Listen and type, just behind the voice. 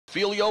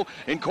Filio,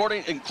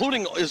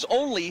 including his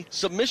only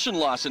submission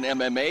loss in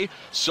MMA.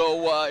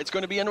 So it's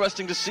going to be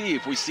interesting to see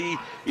if we see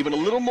even a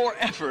little more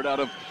effort out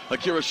of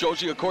Akira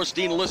Shoji. Of course,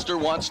 Dean Lister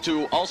wants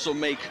to also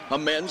make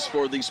amends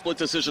for the split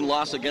decision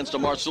loss against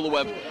Amar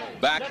Siluev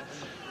back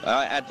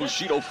at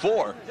Bushido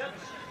 4.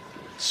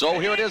 So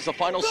here it is, the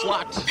final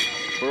slot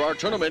for our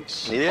tournament.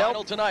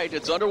 Final tonight,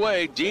 it's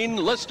underway. Dean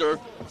Lister,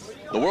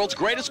 the world's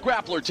greatest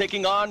grappler,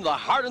 taking on the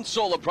heart and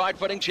soul of Pride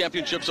Fighting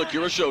Championships,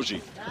 Akira Shoji.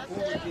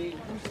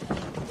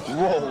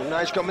 Whoa,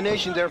 nice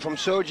combination there from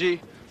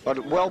Shoji,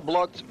 but well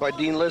blocked by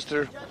Dean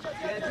Lister.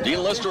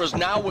 Dean Lister is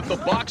now with the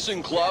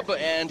boxing club,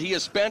 and he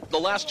has spent the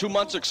last 2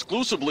 months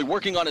exclusively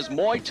working on his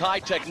Muay Thai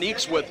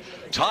techniques with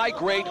Thai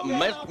great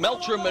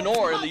Melcher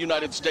Minor in the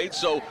United States.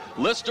 So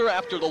Lister,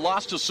 after the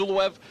loss to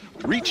Siluev,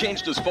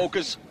 rechanged his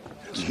focus,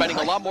 spending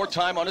a lot more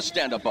time on his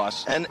stand-up,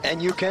 boss.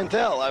 And you can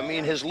tell, I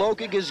mean, his low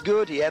kick is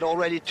good. He had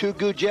already 2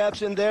 good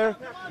jabs in there,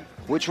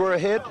 which were a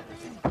hit.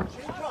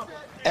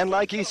 And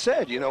like he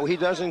said, you know, he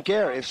doesn't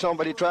care. If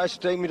somebody tries to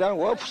take me down,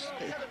 well,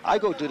 I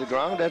go to the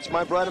ground. That's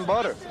my bread and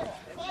butter.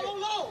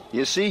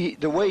 You see,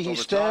 the way he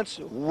stands,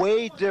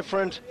 way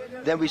different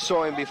than we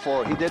saw him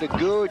before. He did a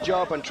good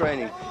job on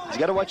training. He's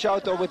got to watch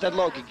out, though, with that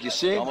low kick. You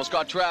see? Almost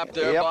got trapped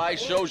there by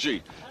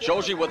Shoji.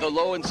 Shoji with a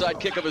low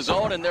inside kick of his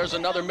own, and there's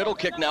another middle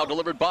kick now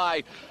delivered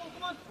by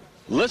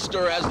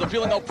Lister as the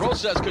feeling out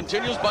process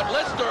continues. But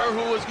Lister,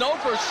 who is known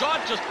for a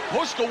shot, just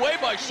pushed away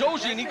by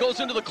Shoji, and he goes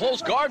into the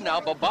close guard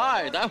now.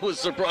 Bye-bye. That was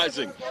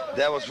surprising.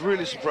 That was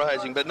really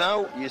surprising. But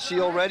now, you see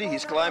already,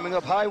 he's climbing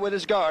up high with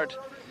his guard.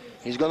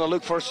 He's going to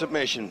look for a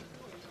submission.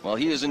 Well,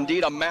 he is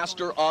indeed a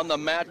master on the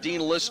mat,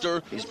 Dean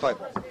Lister. He's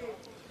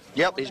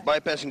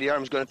bypassing the arm.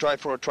 He's going to try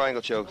for a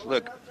triangle choke.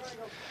 Look.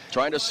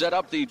 Trying to set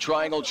up the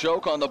triangle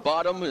choke on the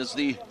bottom is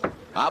the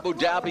Abu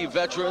Dhabi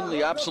veteran,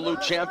 the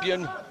absolute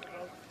champion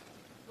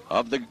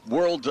of the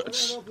World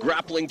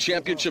Grappling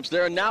Championships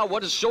there. And now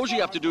what does Shoji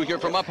have to do here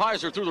from up high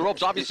as they're through the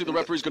ropes? Obviously the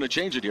referee's going to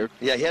change it here.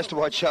 Yeah, he has to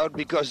watch out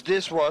because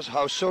this was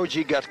how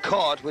Shoji got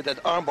caught with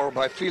that armbar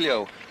by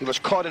Filio. He was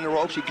caught in the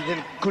ropes, he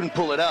couldn't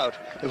pull it out.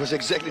 It was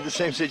exactly the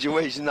same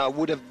situation. Now,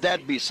 would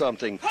that be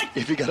something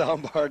if he got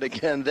armbarred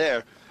again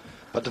there?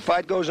 But the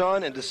fight goes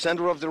on in the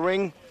center of the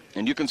ring.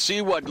 And you can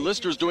see what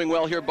Lister's doing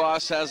well here,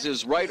 boss. Has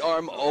his right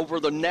arm over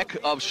the neck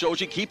of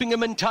Shoji, keeping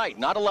him in tight,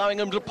 not allowing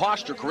him to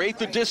posture, create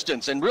the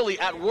distance, and really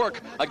at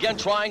work, again,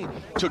 trying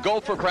to go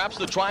for perhaps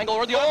the triangle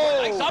or the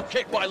nice up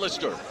kick by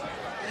Lister.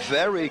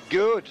 Very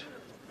good.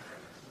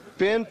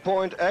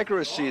 Pinpoint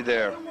accuracy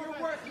there.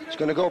 It's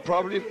going to go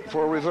probably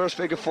for a reverse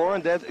figure 4,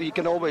 and that you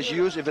can always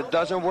use if it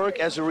doesn't work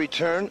as a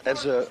return,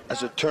 as a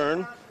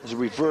turn, as a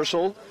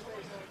reversal.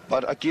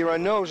 But Akira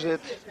knows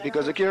it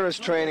because Akira is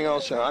training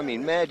also. I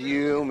mean, Matt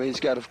Hume, he's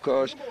got, of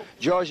course,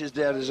 Josh is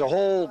there. There's a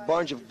whole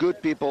bunch of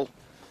good people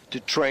to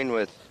train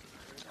with.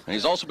 And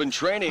he's also been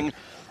training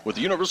with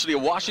the University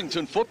of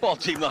Washington football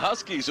team, the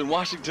Huskies in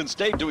Washington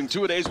State, doing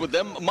 2-a-days with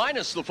them,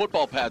 minus the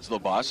football pads, though,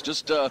 boss,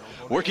 just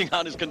working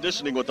on his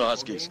conditioning with the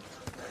Huskies.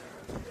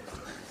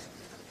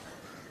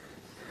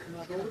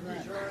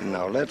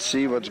 Now, let's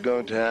see what's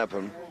going to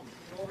happen.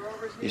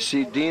 You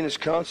see, Dean is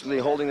constantly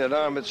holding that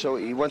arm, so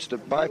he wants to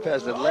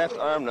bypass that left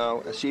arm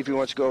now and see if he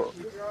wants to go.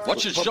 What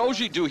should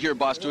Shoji do here,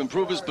 boss, to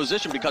improve his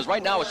position? Because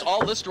right now it's all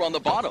Lister on the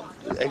bottom.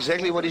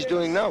 Exactly what he's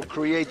doing now.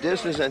 Create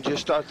distance and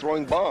just start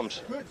throwing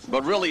bombs.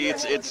 But really,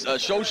 it's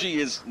Shoji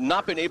has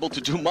not been able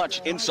to do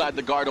much inside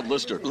the guard of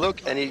Lister.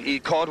 Look, and he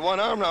caught one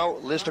arm now.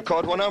 Lister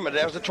caught one arm, and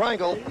there's the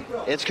triangle.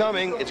 It's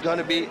coming. It's going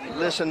to be,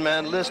 listen,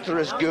 man, Lister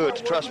is good.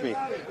 Trust me.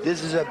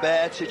 This is a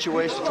bad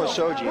situation for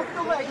Shoji.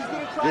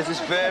 This is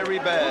very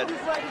bad.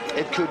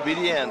 It could be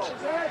the end.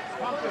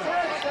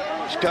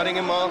 He's cutting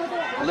him off.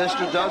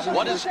 Lister doesn't.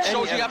 What does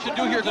Shoji have to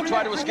do here to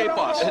try to escape,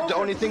 boss? The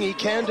only thing he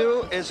can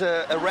do is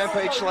a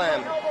rampage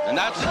slam. And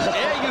that's,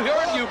 yeah, you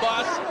heard you,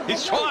 boss.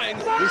 He's trying.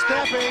 He's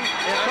tapping.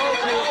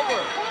 It's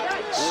over.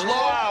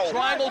 Slow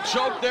triangle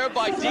choke there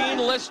by Dean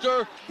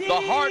Lister.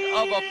 The heart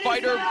of a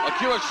fighter,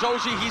 Akira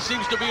Shoji. He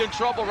seems to be in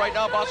trouble right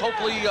now, boss.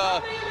 Hopefully he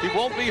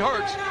won't be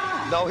hurt.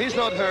 No, he's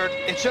not hurt.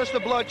 It's just a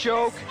blood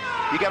choke.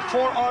 You got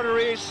 4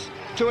 arteries,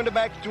 2 in the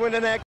back, 2 in the neck.